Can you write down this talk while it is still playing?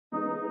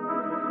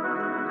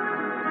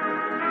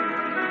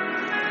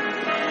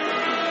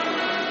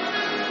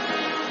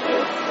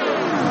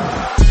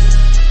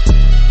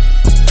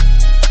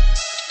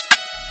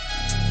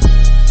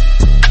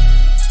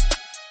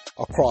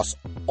across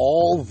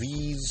all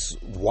these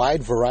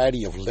wide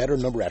variety of letter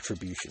number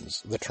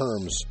attributions, the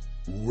terms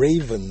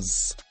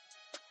ravens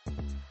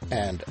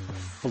and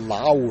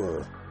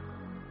flower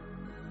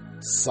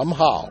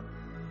somehow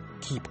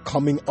keep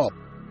coming up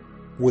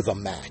with a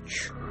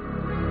match.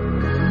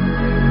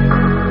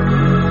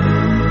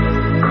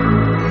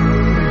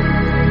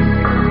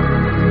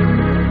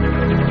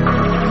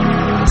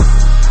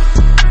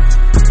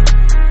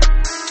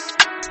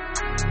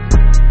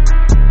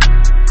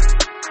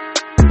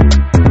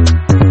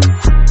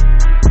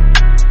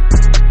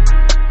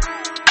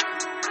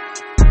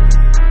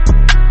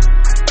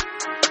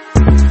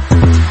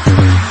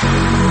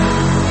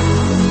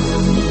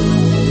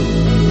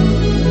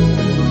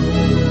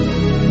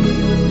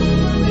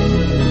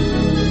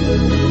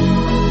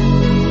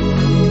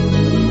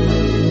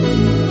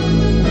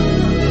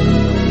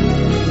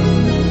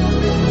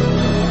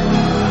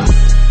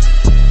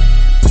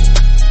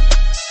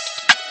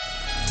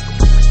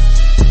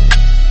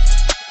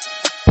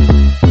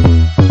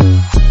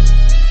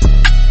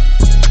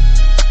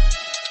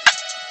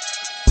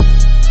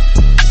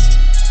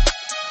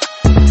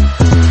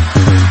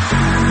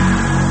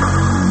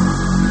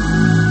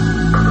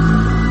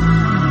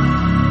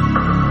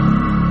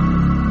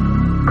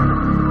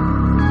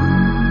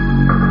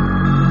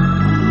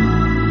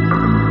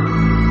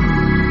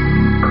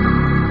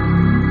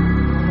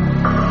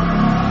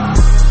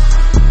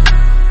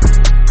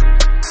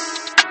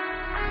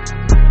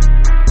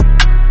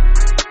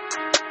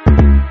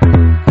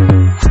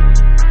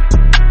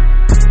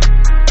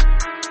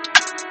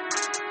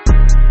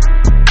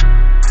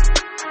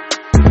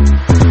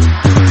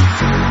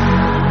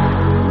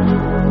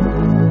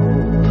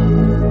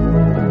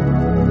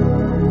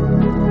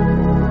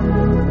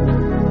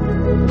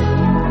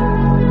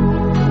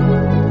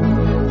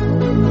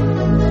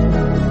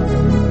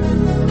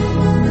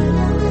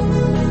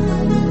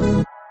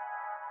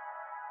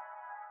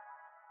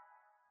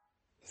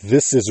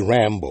 This is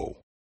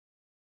Rambo.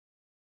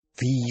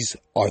 These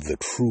are the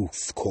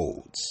truth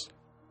codes.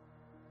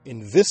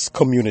 In this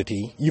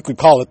community, you could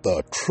call it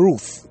the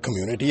truth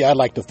community. I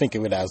like to think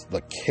of it as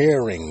the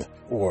caring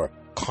or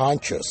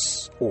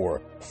conscious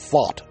or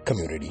thought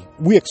community.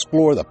 We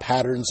explore the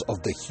patterns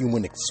of the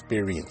human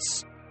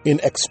experience. In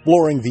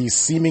exploring these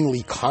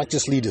seemingly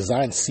consciously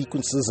designed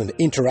sequences and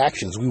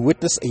interactions, we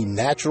witness a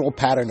natural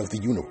pattern of the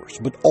universe,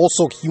 but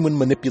also human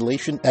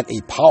manipulation at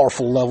a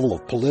powerful level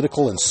of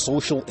political and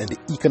social and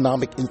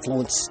economic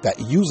influence that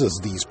uses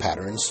these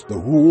patterns, the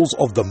rules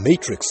of the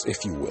matrix,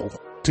 if you will,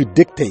 to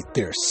dictate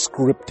their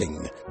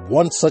scripting.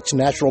 One such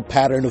natural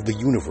pattern of the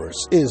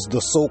universe is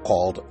the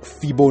so-called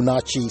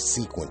Fibonacci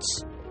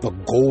Sequence, the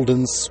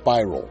golden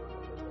spiral,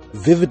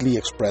 vividly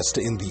expressed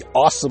in the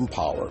awesome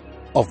power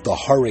of the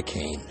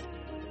hurricane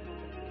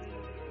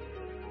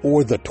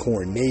or the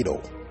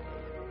tornado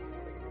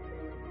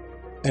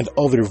and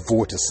other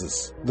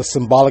vortices. The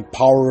symbolic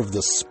power of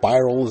the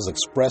spiral is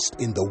expressed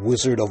in The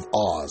Wizard of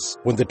Oz,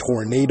 when the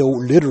tornado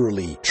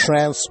literally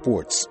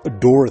transports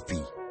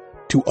Dorothy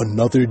to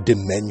another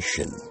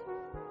dimension.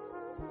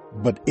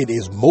 But it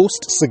is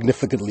most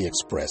significantly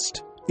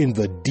expressed in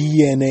the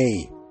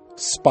DNA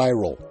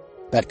spiral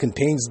that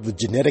contains the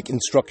genetic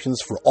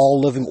instructions for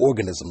all living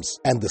organisms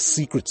and the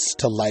secrets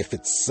to life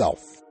itself.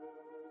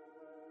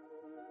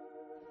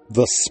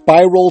 The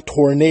spiral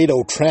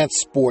tornado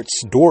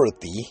transports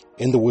Dorothy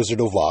in The Wizard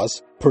of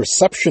Oz,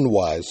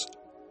 perception-wise,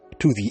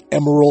 to the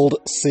Emerald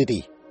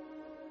City.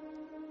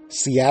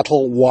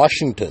 Seattle,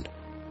 Washington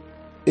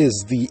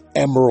is the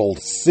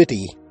Emerald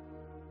City,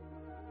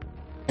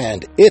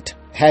 and it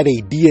had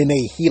a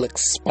DNA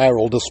helix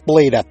spiral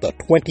displayed at the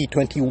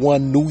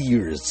 2021 New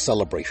Year's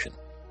celebration.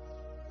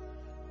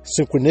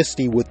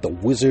 Synchronicity with the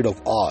Wizard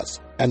of Oz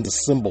and the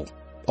symbol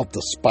of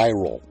the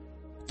spiral.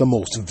 The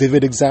most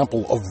vivid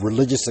example of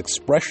religious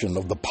expression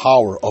of the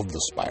power of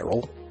the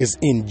spiral is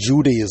in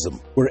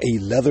Judaism, where a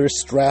leather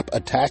strap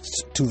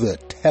attached to the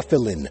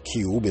tefillin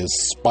cube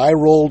is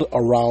spiraled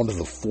around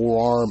the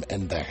forearm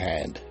and the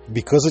hand.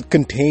 Because it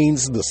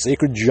contains the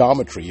sacred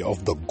geometry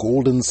of the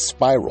golden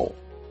spiral,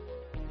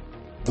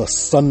 the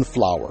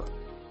sunflower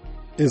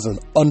is an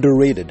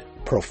underrated,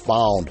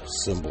 profound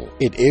symbol.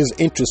 It is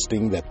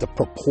interesting that the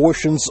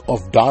proportions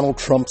of Donald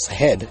Trump's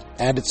head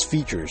and its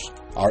features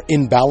are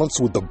in balance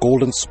with the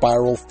golden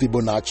spiral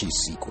Fibonacci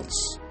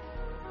sequence.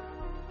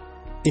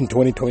 In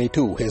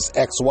 2022, his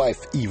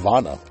ex-wife,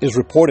 Ivana, is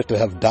reported to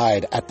have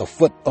died at the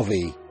foot of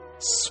a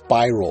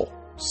spiral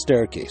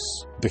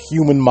staircase. The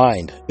human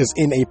mind is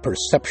in a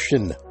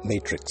perception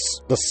matrix.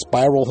 The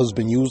spiral has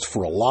been used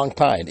for a long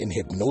time in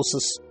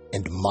hypnosis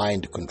and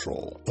mind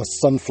control. The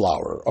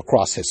sunflower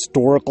across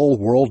historical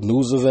world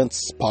news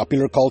events,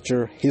 popular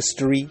culture,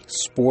 history,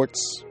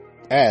 sports,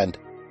 and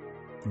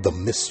the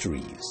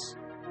mysteries.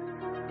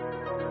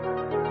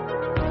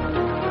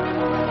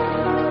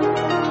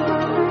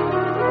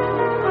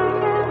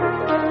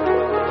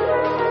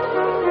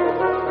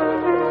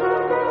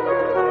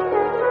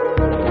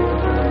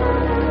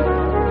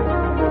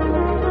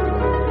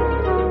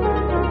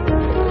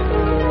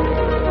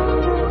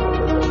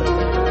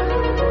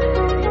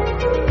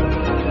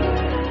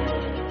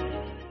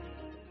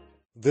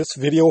 This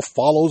video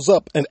follows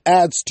up and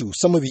adds to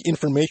some of the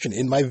information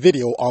in my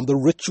video on the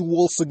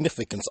ritual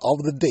significance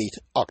of the date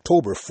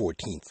October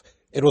 14th.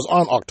 It was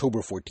on October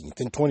 14th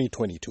in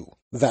 2022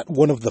 that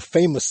one of the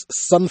famous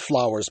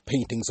Sunflowers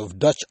paintings of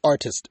Dutch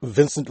artist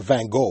Vincent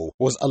van Gogh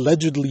was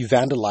allegedly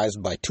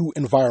vandalized by two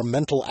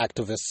environmental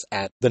activists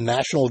at the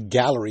National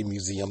Gallery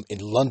Museum in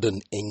London,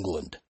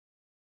 England.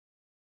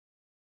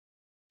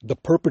 The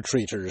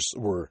perpetrators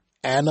were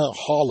Anna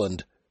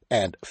Holland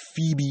and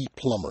Phoebe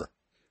Plummer.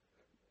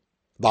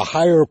 The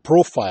higher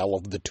profile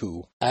of the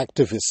two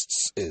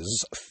activists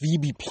is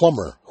Phoebe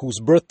Plummer, whose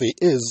birthday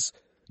is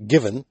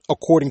given,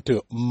 according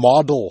to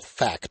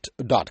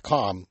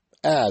modelfact.com,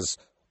 as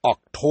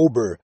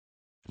October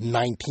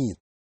 19th,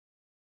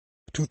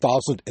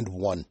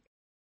 2001.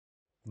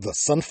 The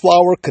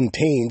sunflower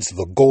contains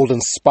the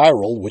golden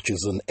spiral, which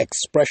is an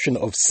expression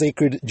of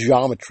sacred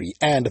geometry,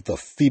 and the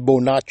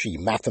Fibonacci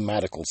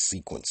mathematical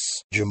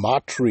sequence.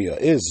 Gematria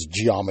is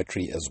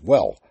geometry as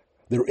well.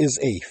 There is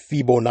a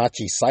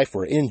Fibonacci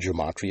cipher in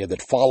Gematria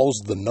that follows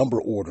the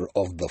number order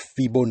of the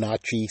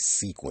Fibonacci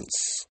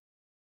sequence.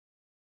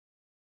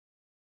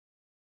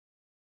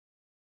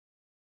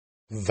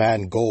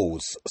 Van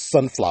Gogh's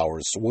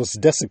Sunflowers was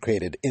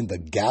desecrated in the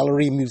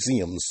Gallery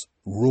Museum's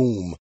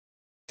Room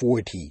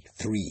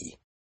 43.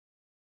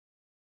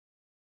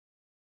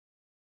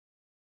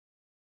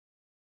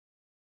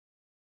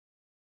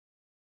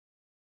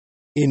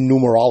 In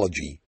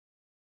numerology,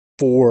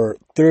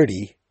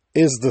 430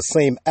 is the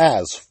same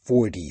as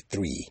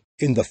 43.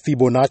 In the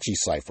Fibonacci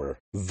cipher,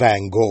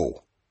 Van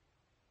Gogh,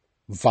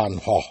 Van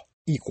Gogh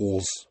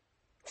equals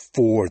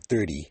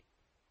 430.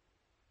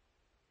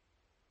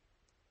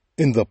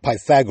 In the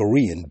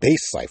Pythagorean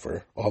base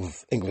cipher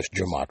of English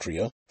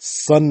Gematria,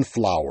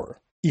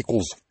 sunflower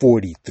equals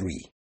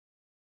 43.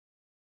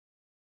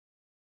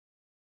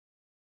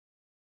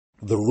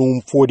 The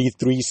Room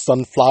 43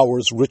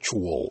 Sunflowers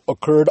ritual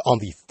occurred on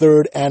the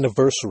 3rd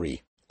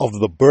anniversary of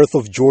the birth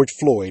of George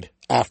Floyd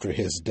after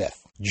his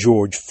death.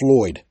 George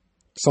Floyd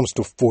sums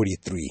to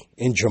 43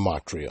 in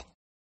Gematria.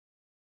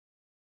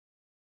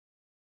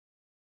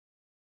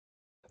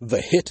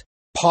 The hit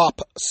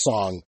pop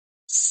song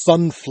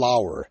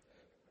Sunflower,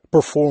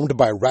 performed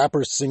by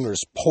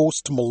rapper-singers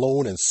Post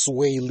Malone and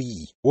Sway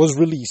Lee, was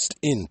released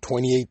in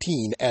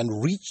 2018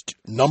 and reached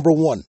number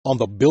 1 on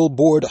the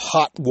Billboard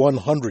Hot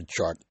 100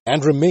 chart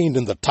and remained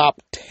in the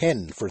top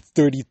 10 for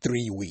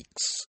 33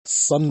 weeks.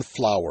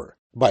 Sunflower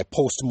by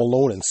Post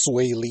Malone and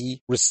Sway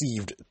Lee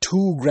received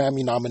 2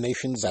 Grammy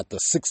nominations at the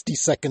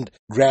 62nd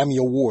Grammy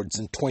Awards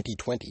in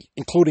 2020,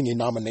 including a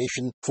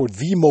nomination for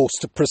the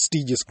most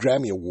prestigious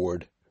Grammy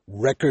Award,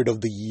 Record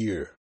of the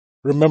Year.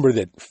 Remember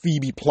that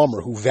Phoebe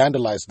Plummer, who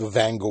vandalized the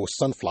Van Gogh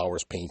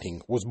Sunflowers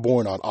painting, was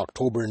born on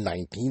October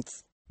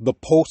 19th. The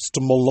Post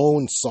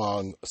Malone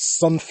song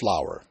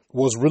Sunflower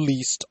was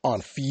released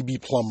on Phoebe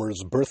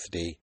Plummer's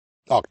birthday,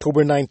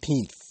 October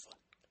 19th,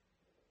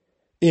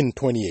 in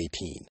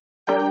 2018.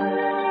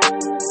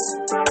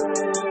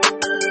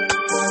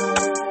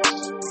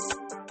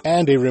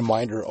 And a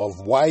reminder of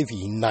why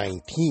the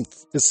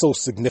 19th is so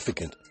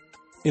significant.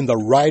 In the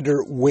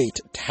Rider-Waite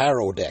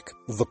Tarot deck,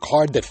 the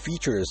card that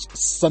features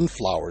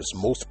sunflowers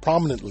most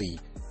prominently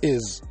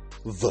is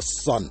the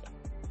Sun,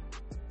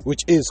 which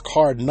is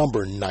card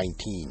number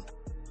 19.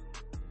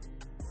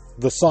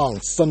 The song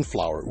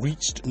Sunflower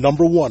reached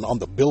number 1 on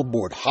the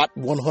Billboard Hot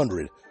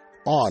 100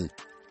 on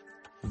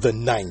the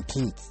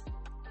 19th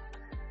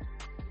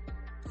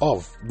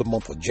of the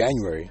month of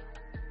January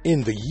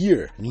in the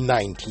year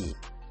 19.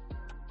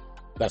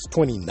 That's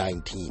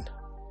 2019.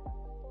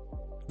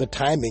 The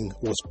timing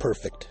was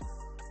perfect.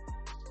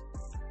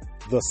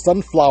 The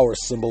sunflower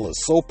symbol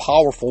is so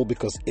powerful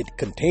because it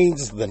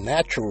contains the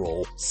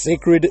natural,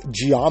 sacred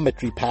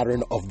geometry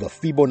pattern of the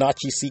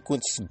Fibonacci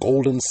sequence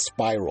golden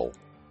spiral.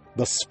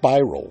 The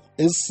spiral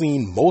is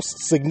seen most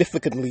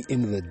significantly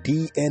in the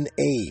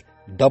DNA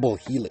double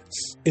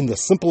helix. In the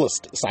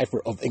simplest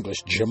cipher of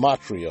English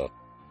Gematria,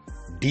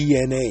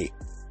 DNA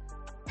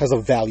has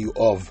a value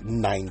of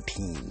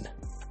 19.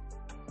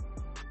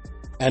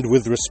 And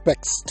with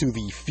respects to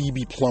the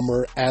Phoebe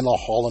Plummer, Anna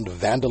Holland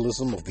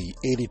vandalism of the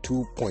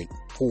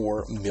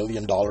 $82.4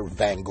 million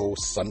Van Gogh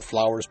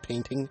Sunflowers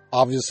painting,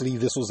 obviously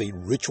this was a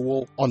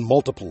ritual on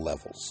multiple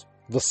levels.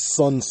 The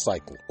sun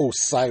cycle,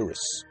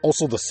 Osiris.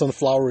 Also, the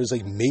sunflower is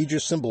a major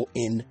symbol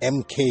in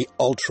MK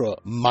Ultra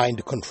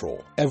mind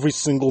control. Every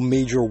single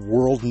major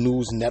world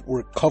news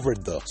network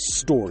covered the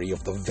story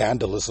of the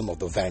vandalism of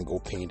the Van Gogh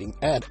painting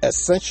and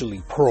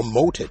essentially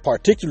promoted,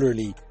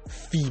 particularly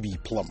Phoebe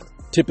Plummer.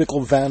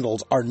 Typical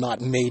vandals are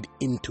not made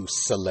into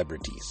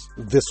celebrities.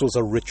 This was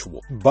a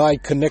ritual by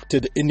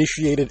connected,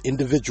 initiated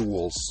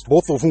individuals,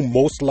 both of whom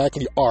most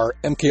likely are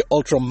MK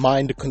Ultra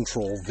mind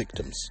control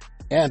victims.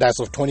 And as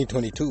of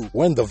 2022,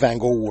 when the Van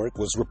Gogh work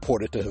was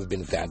reported to have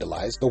been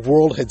vandalized, the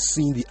world had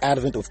seen the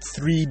advent of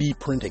 3D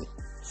printing.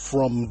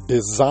 From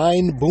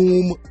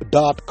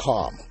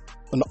designboom.com,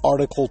 an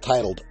article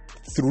titled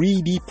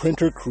 3D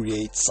Printer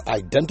Creates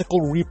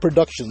Identical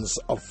Reproductions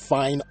of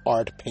Fine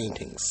Art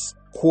Paintings.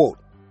 Quote,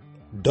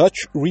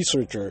 Dutch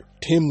researcher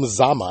Tim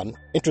Zaman,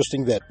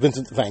 interesting that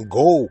Vincent van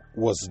Gogh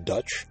was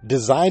Dutch,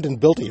 designed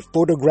and built a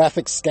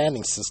photographic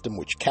scanning system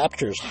which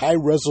captures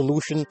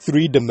high-resolution,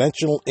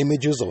 three-dimensional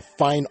images of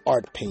fine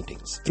art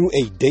paintings. Through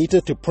a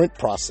data-to-print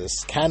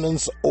process,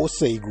 Canon's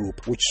OSE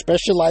group, which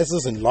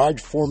specializes in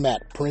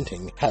large-format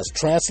printing, has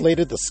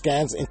translated the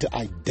scans into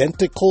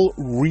identical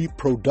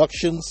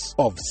reproductions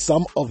of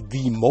some of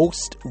the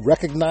most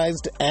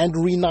recognized and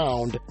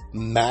renowned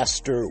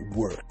master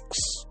works.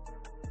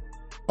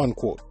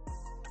 Unquote.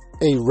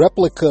 A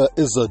replica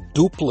is a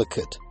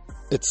duplicate.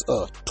 It's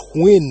a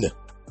twin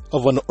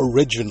of an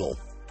original.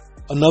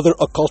 Another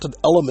occulted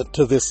element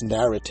to this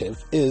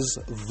narrative is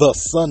the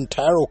Sun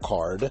Tarot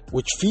card,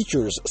 which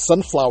features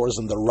sunflowers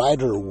in the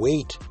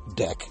Rider-Waite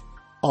deck.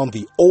 On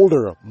the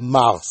older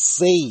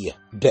Marseille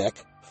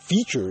deck,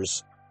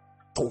 features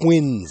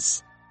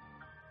twins,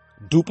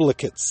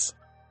 duplicates.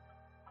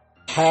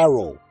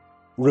 Tarot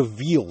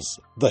reveals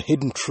the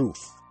hidden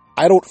truth.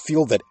 I don't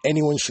feel that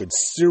anyone should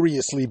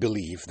seriously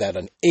believe that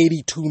an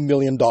 $82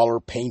 million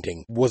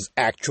painting was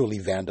actually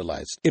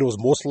vandalized. It was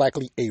most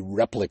likely a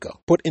replica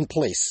put in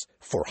place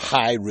for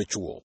high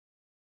ritual.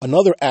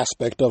 Another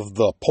aspect of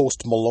the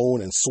Post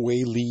Malone and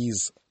Sway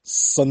Lee's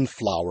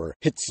Sunflower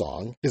hit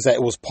song is that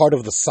it was part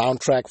of the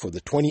soundtrack for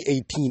the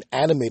 2018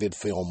 animated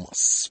film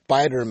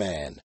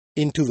Spider-Man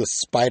Into the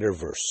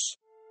Spider-Verse.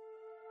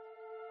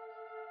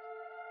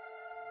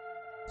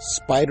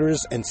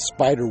 Spiders and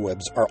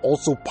spiderwebs are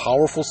also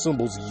powerful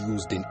symbols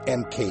used in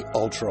MK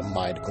Ultra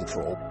mind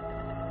control.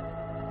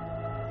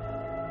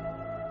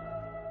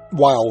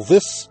 While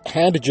this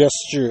hand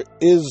gesture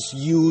is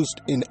used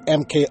in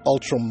MK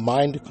Ultra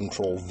mind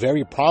control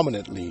very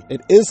prominently, it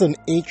is an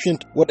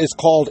ancient, what is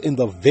called in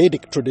the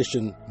Vedic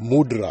tradition,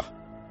 mudra,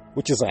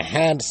 which is a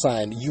hand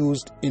sign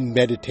used in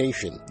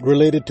meditation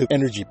related to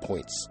energy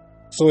points.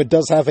 So it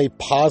does have a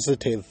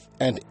positive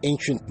and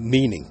ancient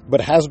meaning, but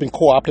has been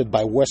co-opted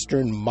by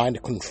Western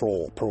mind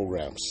control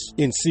programs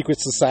in secret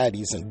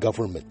societies and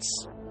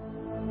governments.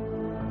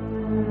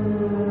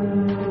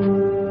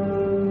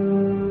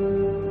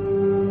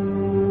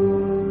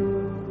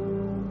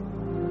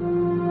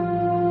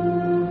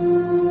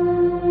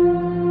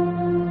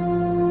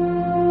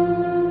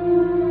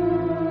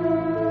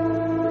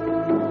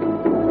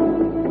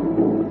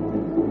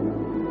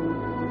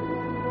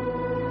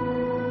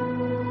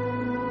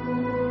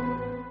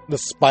 The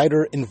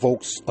spider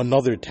invokes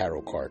another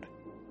tarot card,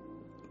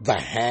 the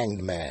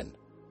Hanged Man.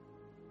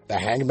 The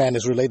Hanged Man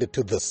is related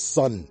to the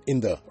sun in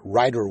the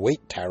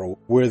Rider-Waite tarot,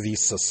 where the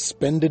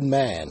suspended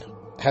man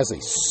has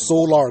a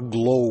solar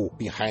glow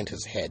behind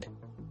his head.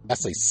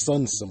 That's a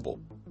sun symbol.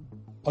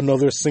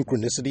 Another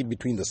synchronicity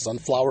between the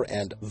sunflower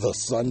and the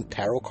Sun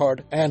tarot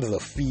card and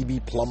the Phoebe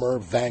Plummer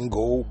Van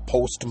Gogh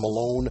Post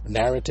Malone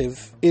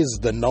narrative is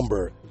the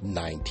number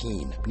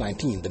 19.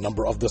 19, the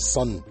number of the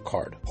Sun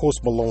card.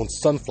 Post Malone's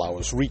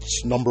Sunflowers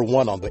reached number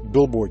 1 on the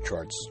Billboard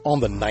charts on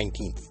the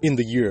 19th in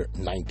the year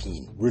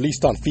 19,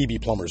 released on Phoebe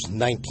Plummer's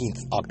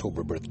 19th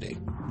October birthday.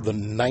 The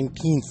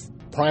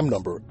 19th prime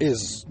number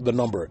is the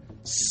number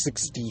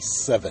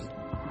 67.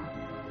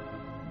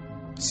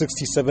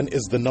 67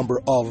 is the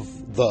number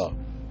of the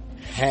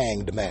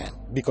Hanged Man,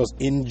 because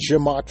in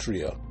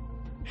Gematria,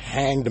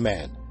 Hanged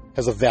Man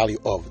has a value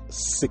of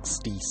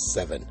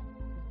 67.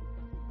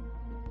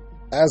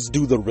 As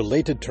do the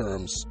related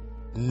terms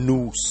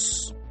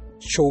noose,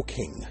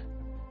 choking,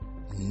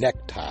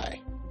 necktie.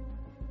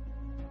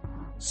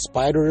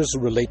 Spiders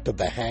relate to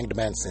the Hanged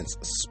Man since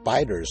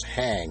spiders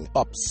hang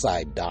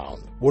upside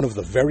down. One of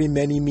the very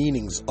many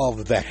meanings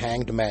of the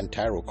Hanged Man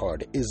tarot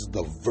card is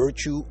the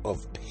virtue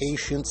of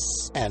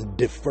patience and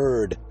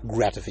deferred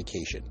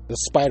gratification. The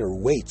spider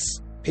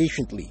waits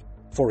patiently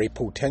for a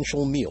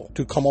potential meal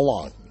to come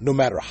along, no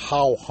matter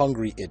how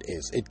hungry it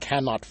is. It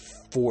cannot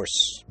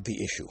force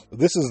the issue.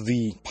 This is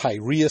the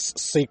Piraeus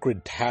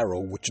Sacred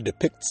Tarot, which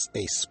depicts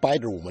a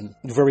spider woman,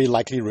 very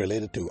likely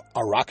related to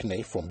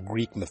Arachne from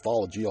Greek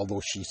mythology,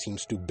 although she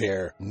seems to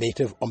bear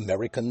Native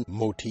American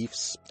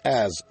motifs,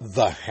 as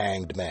the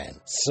Hanged Man.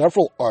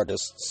 Several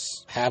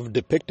artists have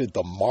depicted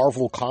the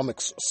Marvel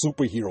Comics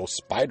superhero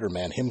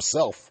Spider-Man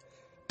himself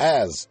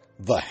as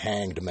the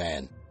Hanged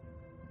Man.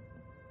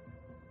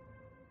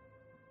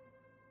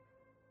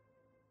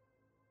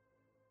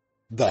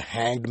 The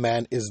Hanged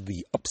Man is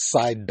the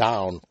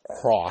upside-down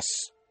cross,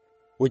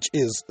 which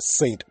is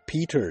St.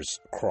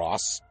 Peter's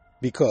cross,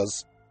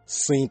 because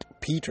St.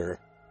 Peter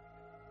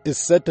is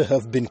said to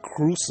have been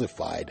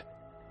crucified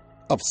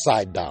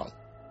upside down.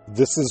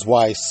 This is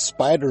why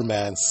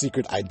Spider-Man's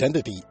secret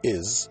identity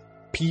is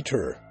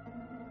Peter.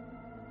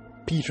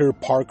 Peter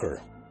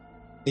Parker,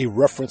 a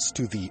reference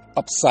to the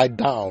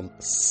upside-down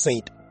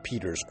St.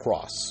 Peter's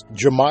cross.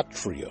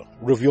 Gematria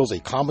reveals a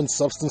common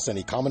substance and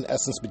a common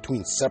essence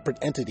between separate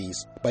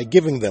entities by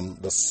giving them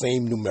the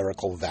same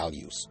numerical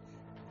values.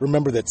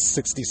 Remember that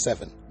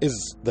 67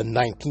 is the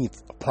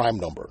 19th prime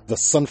number. The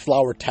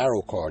Sunflower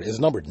Tarot card is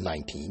numbered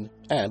 19,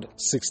 and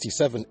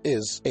 67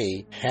 is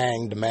a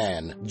Hanged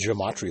Man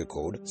Gematria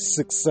code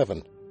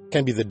 67.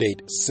 can be the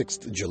date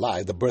 6th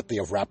July, the birthday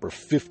of rapper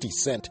 50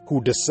 Cent,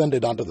 who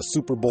descended onto the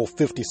Super Bowl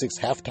 56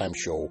 halftime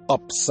show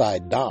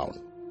upside down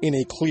in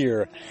a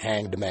clear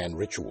hanged man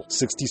ritual.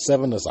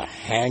 67 as a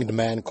hanged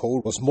man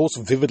code was most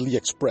vividly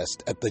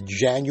expressed at the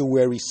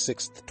January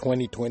 6th,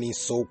 2020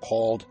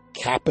 so-called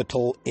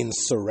Capitol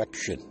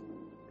insurrection,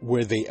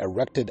 where they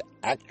erected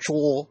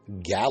actual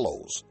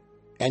gallows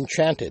and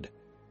chanted,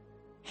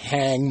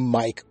 "Hang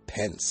Mike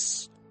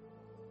Pence."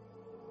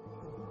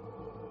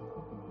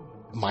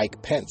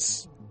 Mike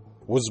Pence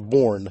was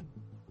born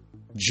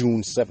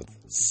June 7th,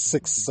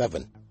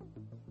 6-7,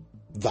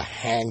 the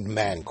Hanged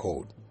Man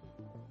Code.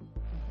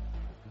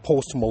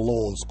 Post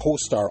Malone's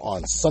co-star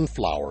on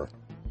Sunflower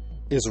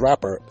is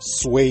rapper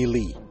Sway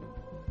Lee,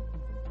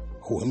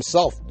 who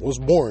himself was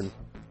born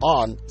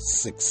on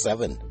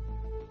 6-7,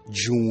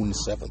 June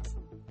 7th,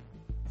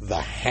 the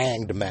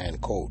Hanged Man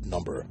Code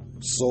number.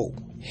 So,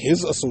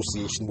 his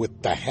association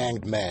with the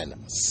Hanged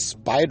Man,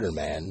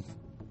 Spider-Man,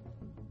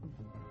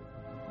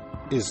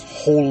 is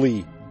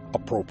wholly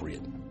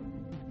appropriate.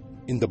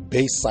 In the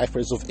base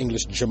ciphers of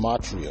English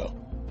gematria,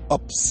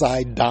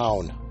 upside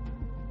down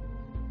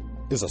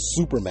is a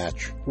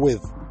supermatch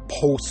with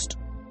Post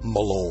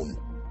Malone.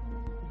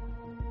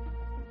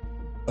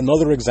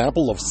 Another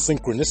example of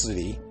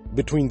synchronicity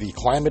between the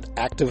climate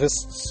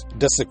activists'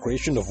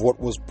 desecration of what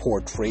was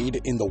portrayed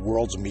in the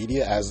world's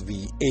media as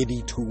the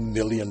 $82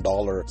 million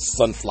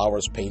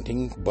Sunflowers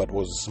painting, but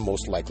was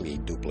most likely a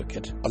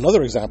duplicate.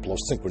 Another example of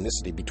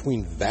synchronicity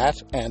between that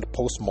and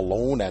Post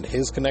Malone and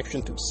his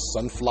connection to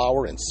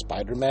Sunflower and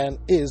Spider-Man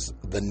is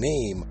the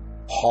name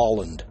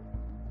Holland.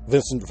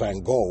 Vincent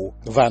van Gogh,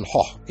 Van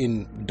Gogh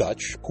in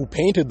Dutch, who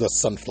painted the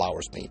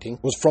Sunflowers painting,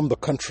 was from the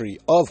country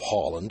of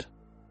Holland.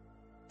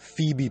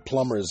 Phoebe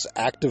Plummer's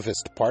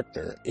activist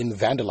partner in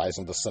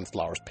vandalizing the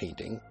Sunflowers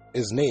painting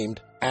is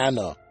named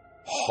Anna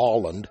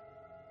Holland.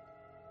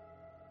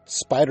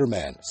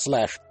 Spider-Man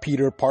 /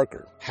 Peter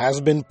Parker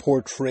has been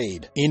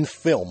portrayed in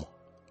film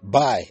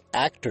by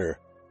actor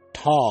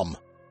Tom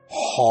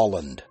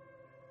Holland.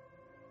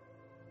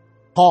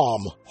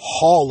 Tom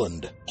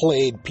Holland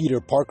played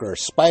Peter Parker,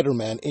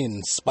 Spider-Man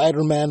in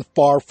Spider-Man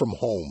Far From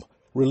Home,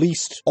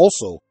 released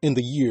also in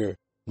the year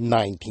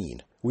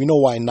 19. We know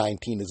why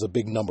 19 is a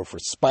big number for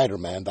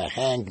Spider-Man, the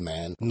Hanged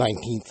Man,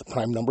 19th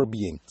prime number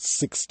being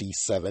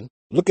 67.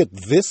 Look at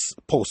this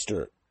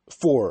poster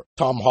for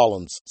Tom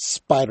Holland's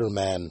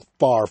Spider-Man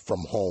Far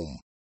From Home.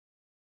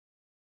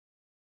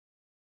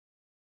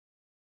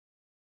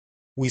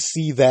 We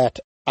see that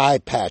eye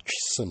patch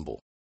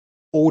symbol.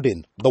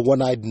 Odin, the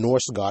one-eyed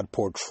Norse god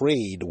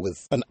portrayed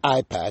with an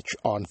eye patch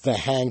on the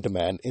Hanged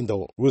Man in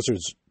the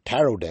Wizard's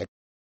Tarot deck.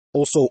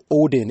 Also,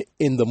 Odin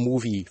in the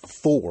movie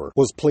Thor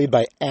was played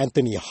by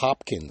Anthony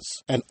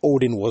Hopkins, and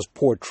Odin was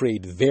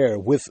portrayed there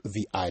with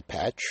the eye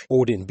patch,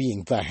 Odin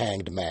being the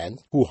Hanged Man,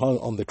 who hung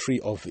on the tree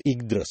of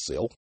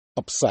Yggdrasil,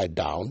 upside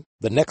down.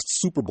 The next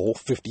Super Bowl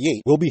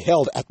 58 will be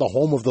held at the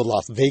home of the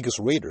Las Vegas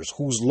Raiders,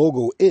 whose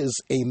logo is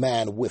a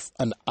man with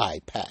an eye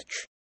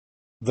patch.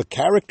 The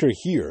character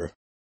here,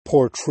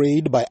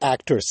 portrayed by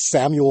actor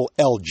Samuel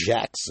L.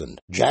 Jackson,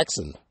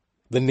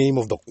 the name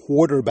of the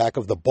quarterback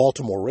of the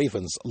Baltimore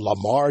Ravens,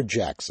 Lamar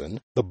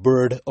Jackson, the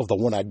bird of the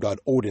one-eyed god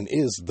Odin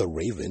is the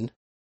raven.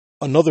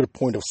 Another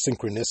point of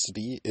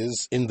synchronicity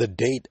is in the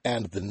date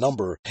and the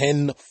number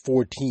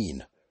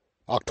 10/14,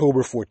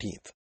 October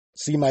 14th.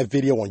 See my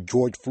video on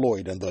George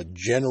Floyd and the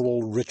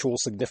general ritual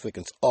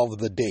significance of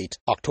the date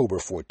October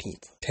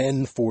 14th.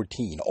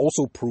 10/14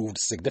 also proved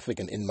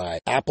significant in my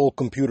Apple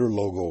computer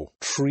logo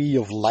Tree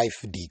of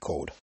Life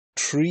decode.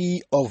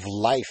 Tree of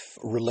Life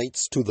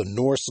relates to the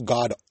Norse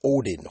god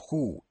Odin,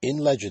 who, in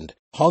legend,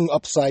 hung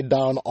upside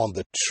down on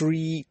the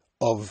tree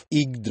of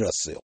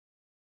Yggdrasil,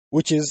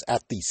 which is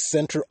at the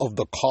center of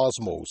the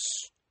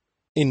cosmos.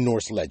 In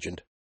Norse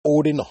legend,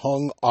 Odin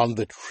hung on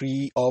the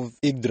tree of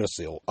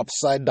Yggdrasil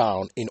upside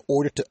down in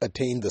order to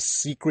attain the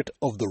secret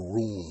of the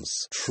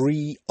runes.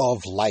 Tree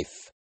of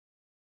Life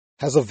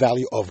has a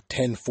value of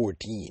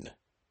 1014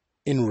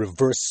 in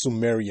reverse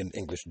Sumerian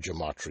English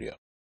gematria.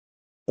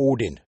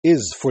 Odin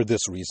is, for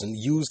this reason,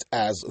 used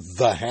as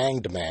the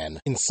Hanged Man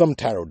in some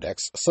tarot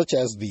decks, such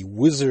as the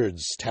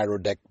Wizard's Tarot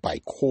deck by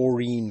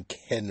Corinne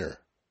Kenner.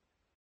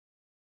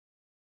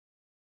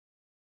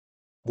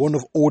 One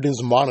of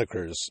Odin's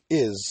monikers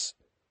is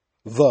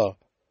the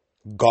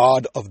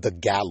God of the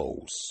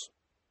Gallows,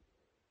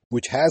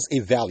 which has a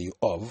value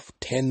of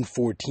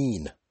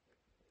 1014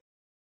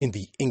 in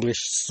the English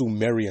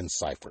Sumerian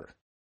cipher.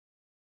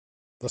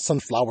 The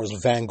Sunflower's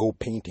Van Gogh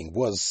painting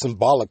was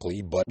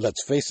symbolically, but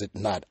let's face it,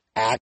 not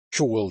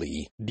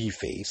actually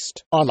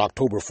defaced on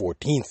October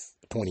 14th,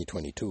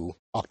 2022.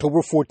 October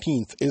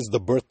 14th is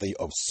the birthday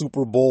of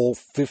Super Bowl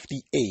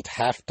 58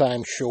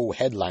 halftime show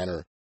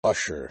headliner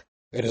Usher.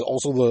 It is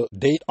also the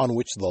date on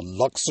which the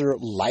Luxor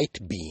light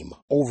beam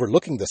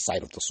overlooking the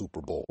site of the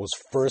Super Bowl was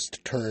first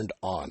turned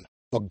on.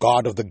 The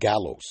God of the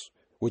Gallows,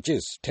 which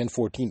is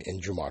 1014 in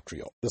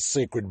gematria. The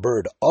sacred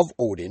bird of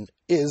Odin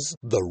is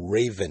the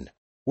raven.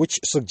 which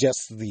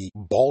suggests the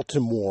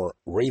Baltimore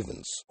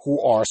Ravens,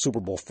 who are Super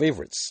Bowl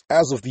favorites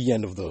as of the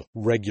end of the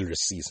regular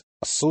season.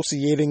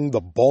 Associating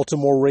the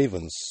Baltimore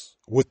Ravens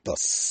with the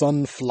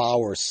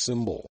sunflower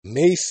symbol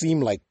may seem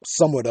like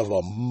somewhat of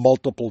a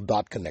multiple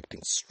dot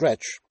connecting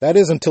stretch. That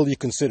is until you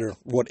consider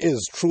what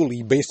is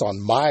truly, based on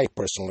my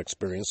personal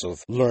experience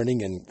of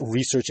learning and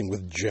researching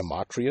with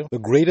gematria, the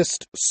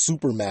greatest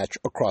supermatch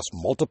across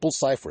multiple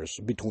ciphers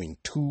between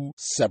two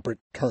separate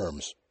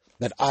terms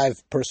that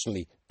I've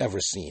personally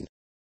ever seen.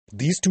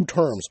 These two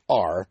terms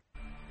are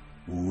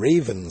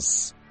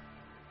ravens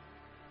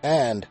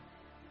and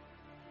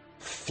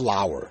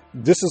flower.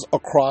 This is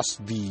across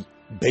the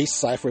base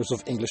ciphers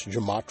of English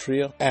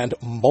gematria and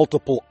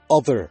multiple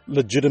other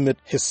legitimate,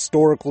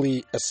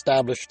 historically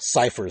established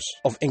ciphers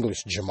of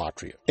English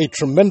gematria. A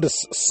tremendous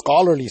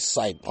scholarly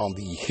site on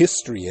the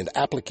history and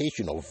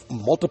application of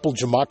multiple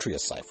gematria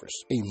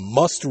ciphers. A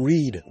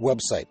must-read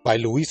website by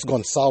Luis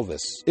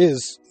Gonsalves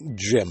is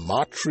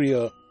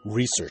Gematria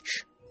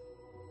Research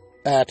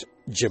at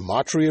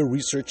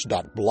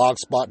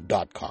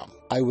gematriaresearch.blogspot.com.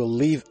 I will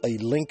leave a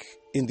link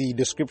in the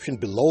description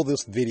below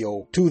this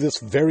video to this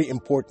very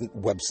important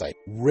website.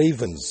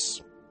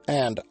 Ravens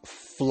and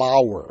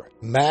flower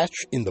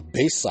match in the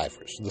base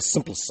ciphers, the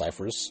simplest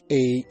ciphers,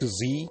 A to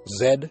Z,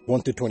 Z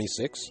 1 to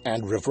 26,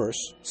 and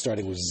reverse,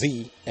 starting with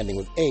Z, ending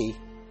with A,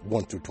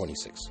 1 through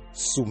 26.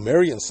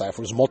 Sumerian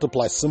ciphers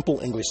multiply simple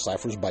English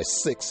ciphers by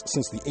 6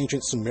 since the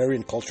ancient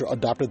Sumerian culture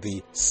adopted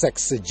the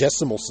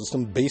sexagesimal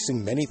system,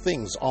 basing many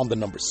things on the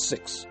number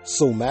 6.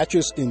 So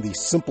matches in the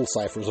simple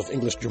ciphers of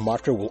English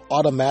gematria will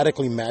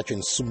automatically match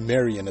in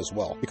Sumerian as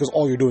well, because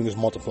all you're doing is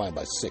multiplying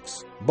by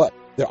 6. But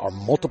there are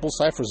multiple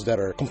ciphers that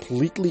are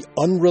completely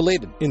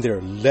unrelated in their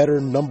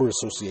letter-number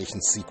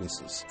association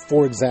sequences.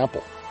 For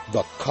example,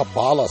 the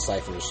Kabbalah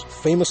ciphers,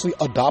 famously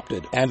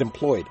adopted and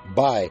employed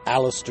by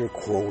Aleister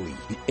Crowley.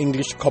 The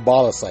English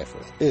Kabbalah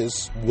cipher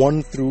is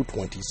 1 through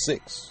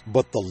 26,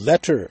 but the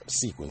letter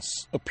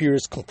sequence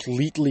appears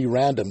completely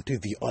random to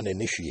the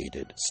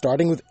uninitiated.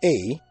 Starting with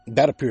A,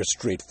 that appears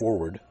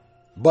straightforward,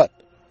 but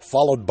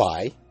followed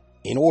by,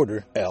 in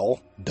order,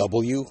 L,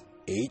 W,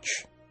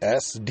 H,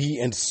 S, D,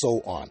 and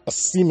so on. A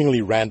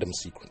seemingly random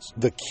sequence.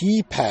 The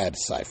keypad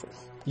cipher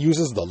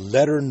uses the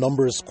letter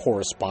numbers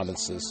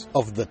correspondences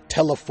of the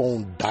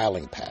telephone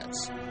dialing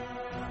pads.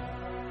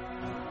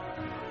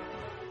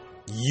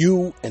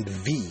 U and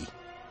V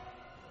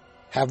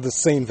have the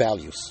same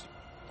values.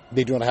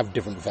 They do not have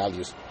different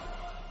values.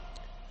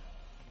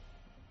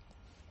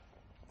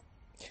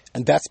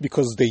 And that's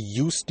because they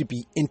used to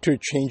be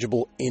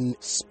interchangeable in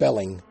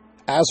spelling,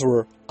 as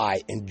were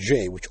I and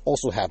J, which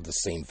also have the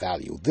same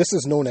value. This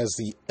is known as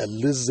the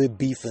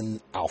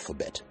Elizabethan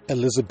alphabet.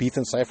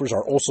 Elizabethan ciphers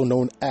are also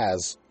known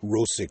as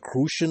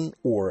Rosicrucian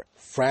or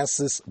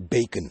Francis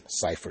Bacon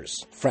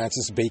ciphers.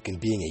 Francis Bacon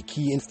being a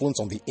key influence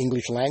on the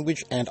English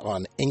language and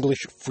on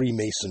English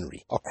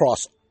Freemasonry.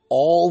 Across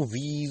all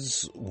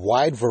these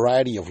wide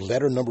variety of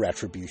letter-number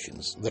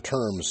attributions, the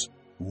terms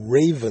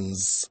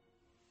ravens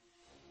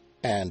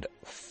and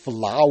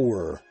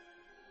flower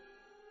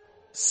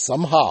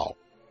somehow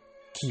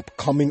keep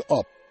coming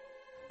up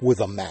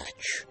with a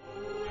match.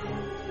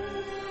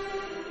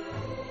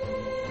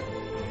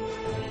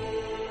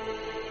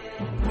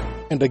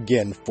 And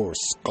again, for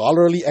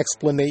scholarly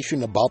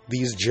explanation about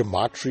these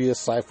gematria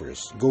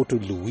ciphers, go to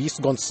Luis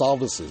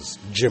Gonsalves'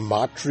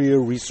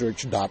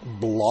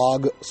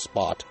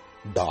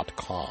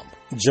 gematriaresearch.blogspot.com.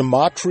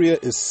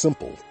 Gematria is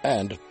simple,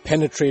 and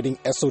penetrating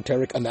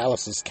esoteric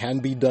analysis can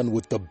be done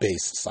with the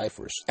base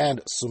ciphers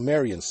and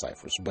Sumerian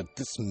ciphers, but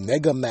this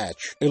mega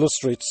match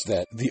illustrates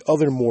that the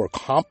other more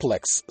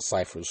complex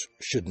ciphers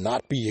should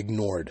not be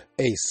ignored.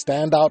 A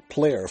standout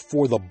player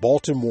for the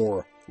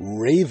Baltimore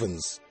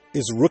Ravens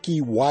is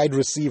rookie wide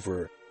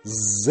receiver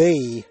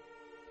Zay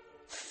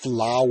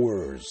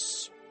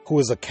Flowers, who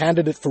is a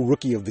candidate for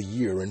Rookie of the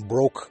Year and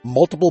broke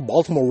multiple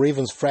Baltimore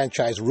Ravens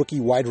franchise rookie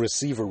wide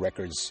receiver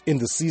records in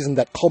the season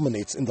that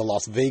culminates in the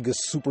Las Vegas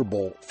Super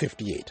Bowl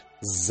 58.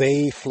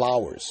 Zay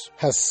Flowers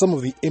has some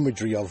of the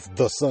imagery of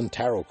the Sun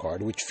Tarot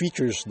card, which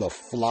features the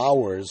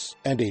flowers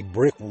and a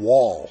brick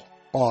wall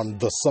on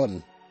the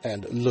Sun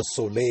and Le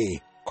Soleil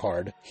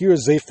card. Here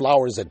Zay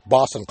Flowers at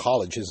Boston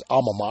College, his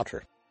alma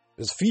mater,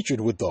 is featured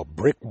with the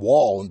brick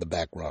wall in the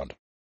background,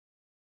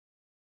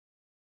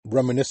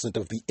 reminiscent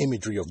of the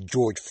imagery of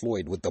George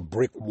Floyd with the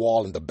brick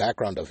wall in the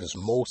background of his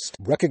most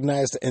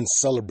recognized and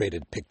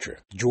celebrated picture,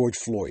 George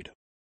Floyd,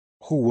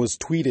 who was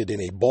tweeted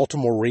in a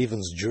Baltimore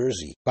Ravens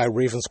jersey by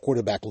Ravens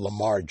quarterback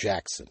Lamar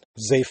Jackson.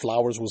 Zay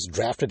Flowers was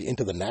drafted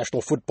into the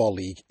National Football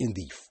League in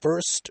the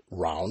first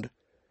round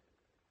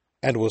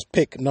and was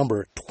pick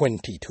number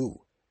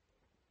 22.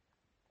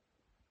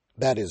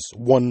 That is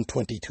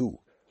 122,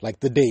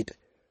 like the date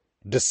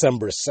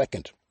December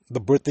 2nd,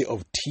 the birthday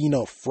of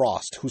Tina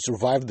Frost, who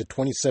survived the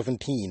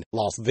 2017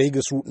 Las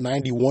Vegas Route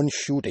 91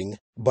 shooting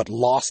but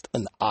lost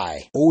an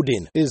eye.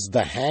 Odin is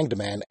the hanged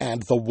man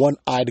and the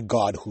one-eyed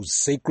god whose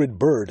sacred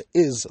bird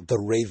is the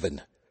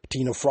raven.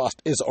 Tina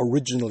Frost is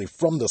originally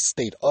from the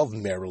state of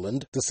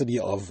Maryland. The city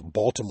of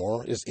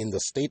Baltimore is in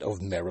the state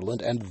of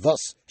Maryland, and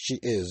thus she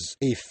is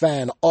a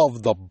fan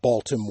of the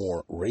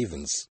Baltimore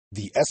Ravens.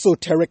 The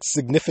esoteric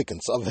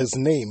significance of his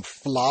name,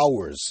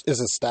 Flowers, is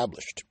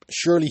established.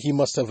 Surely he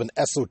must have an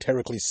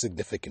esoterically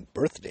significant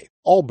birthday.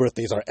 All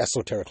birthdays are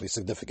esoterically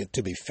significant,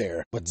 to be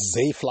fair, but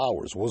Zay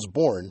Flowers was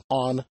born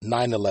on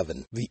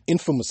 9/11. The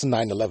infamous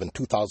 9/11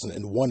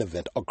 2001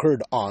 event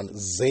occurred on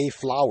Zay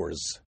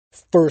Flowers'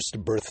 first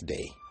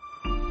birthday.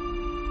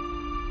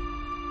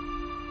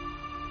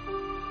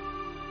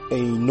 A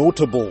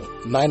notable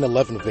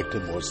 9/11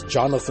 victim was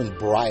Jonathan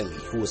Briley,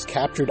 who was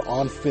captured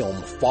on film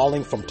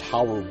falling from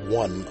Tower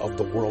 1 of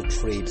the World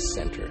Trade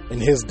Center. In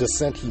his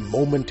descent, he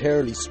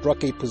momentarily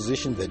struck a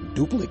position that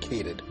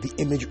duplicated the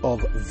image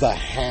of the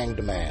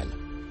Hanged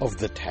Man of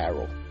the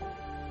tarot.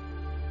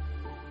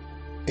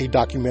 A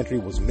documentary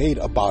was made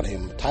about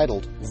him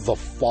titled The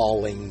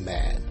Falling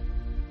Man.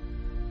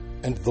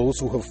 And those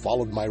who have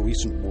followed my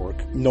recent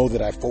work know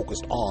that I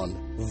focused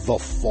on the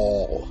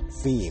fall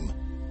theme.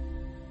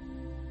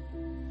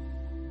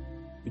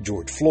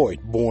 George Floyd,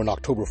 born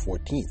October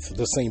 14th,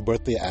 the same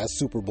birthday as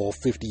Super Bowl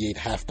 58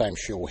 halftime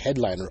show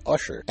headliner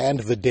Usher,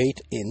 and the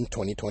date in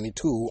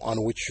 2022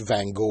 on which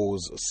Van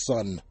Gogh's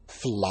son,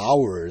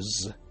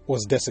 Flowers,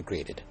 was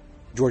desecrated.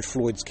 George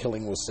Floyd's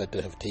killing was said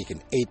to have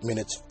taken 8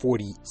 minutes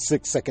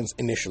 46 seconds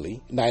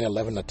initially.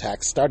 9/11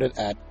 attacks started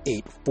at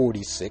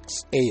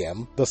 8:46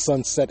 a.m. The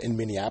sun set in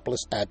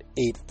Minneapolis at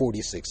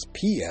 8:46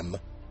 p.m.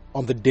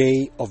 on the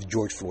day of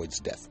George Floyd's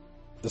death.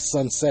 The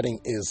sun setting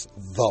is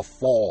the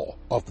fall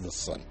of the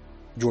sun.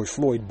 George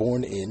Floyd,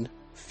 born in,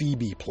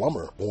 Phoebe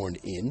Plummer, born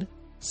in,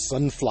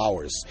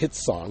 Sunflowers, hit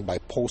song by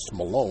Post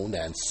Malone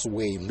and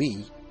Sway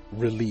Lee,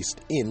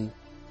 released in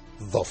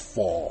The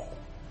Fall.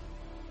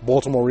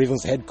 Baltimore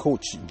Ravens head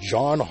coach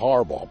John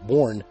Harbaugh,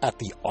 born at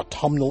the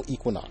autumnal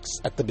equinox,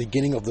 at the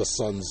beginning of the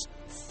sun's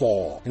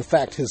fall. In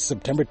fact, his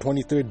September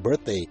 23rd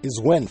birthday is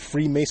when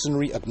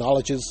Freemasonry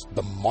acknowledges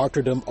the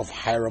martyrdom of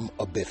Hiram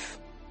Abiff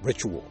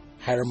ritual.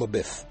 Hiram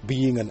Abiff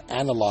being an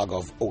analog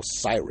of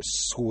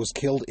Osiris, who was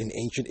killed in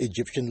ancient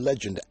Egyptian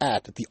legend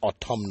at the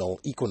autumnal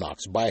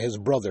equinox by his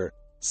brother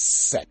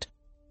Set.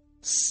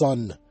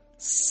 Sun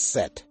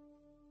Set.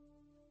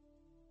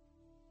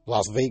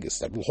 Las Vegas,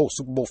 that will host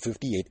Super Bowl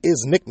 58,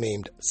 is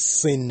nicknamed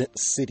Sin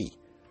City.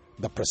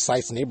 The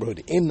precise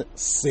neighborhood in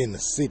Sin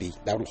City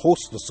that will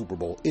host the Super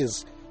Bowl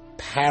is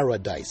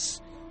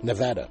Paradise,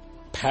 Nevada.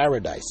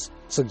 Paradise,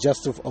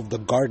 suggestive of the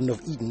Garden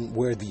of Eden,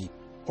 where the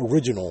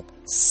original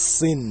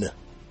sin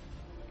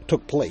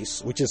took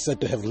place, which is said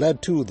to have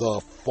led to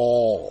the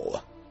fall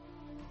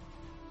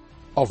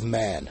of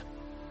man.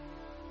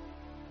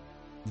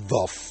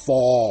 The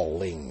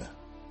falling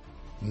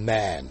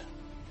man.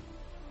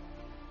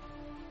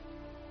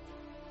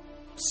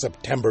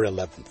 September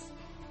 11th.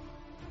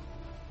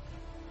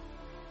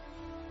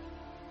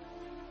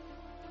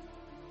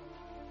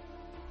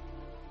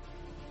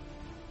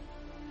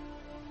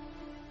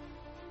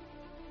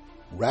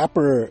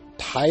 Rapper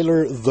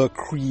Tyler, the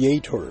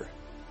Creator,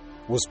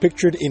 was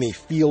pictured in a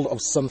field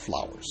of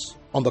sunflowers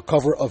on the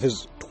cover of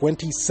his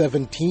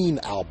 2017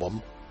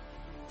 album,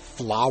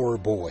 Flower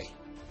Boy.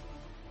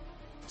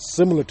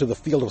 Similar to the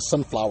field of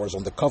sunflowers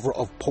on the cover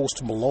of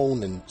Post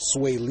Malone and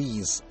Sway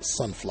Lee's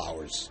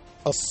Sunflowers.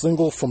 A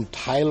single from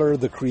Tyler,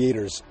 the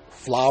Creator's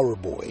Flower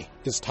Boy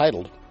is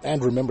titled,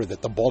 and remember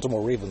that the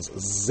Baltimore Ravens'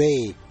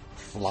 Zay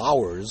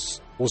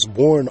Flowers was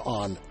born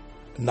on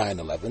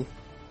 9/11.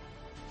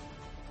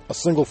 A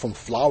single from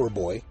Flower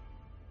Boy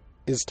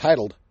is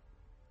titled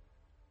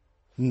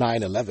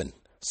 9/11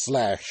 /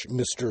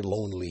 Mr.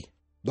 Lonely.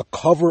 The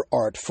cover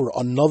art for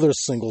another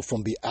single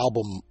from the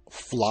album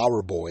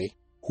Flower Boy,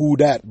 Who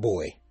Dat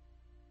Boy,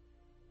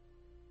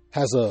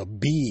 has a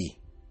bee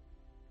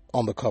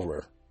on the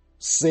cover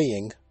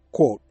saying,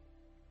 quote,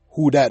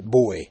 Who Dat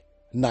Boy,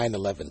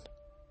 9/11.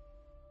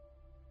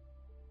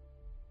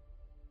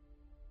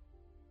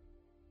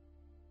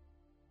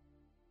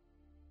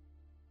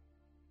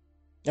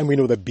 And we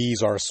know that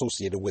bees are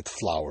associated with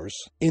flowers.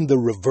 In the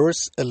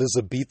reverse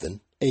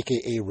Elizabethan,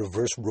 aka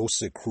reverse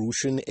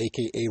Rosicrucian,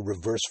 aka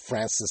reverse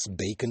Francis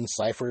Bacon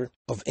cipher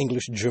of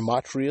English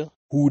gematria,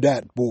 Who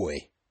Dat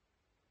Boy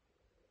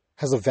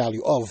has a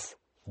value of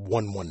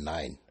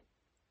 119.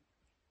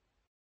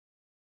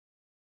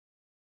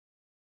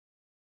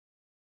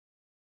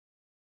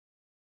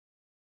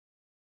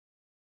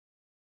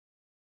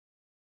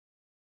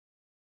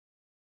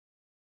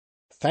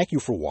 Thank you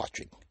for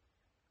watching.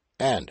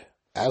 And,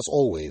 as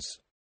always,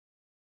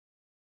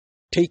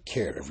 take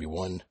care,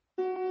 everyone.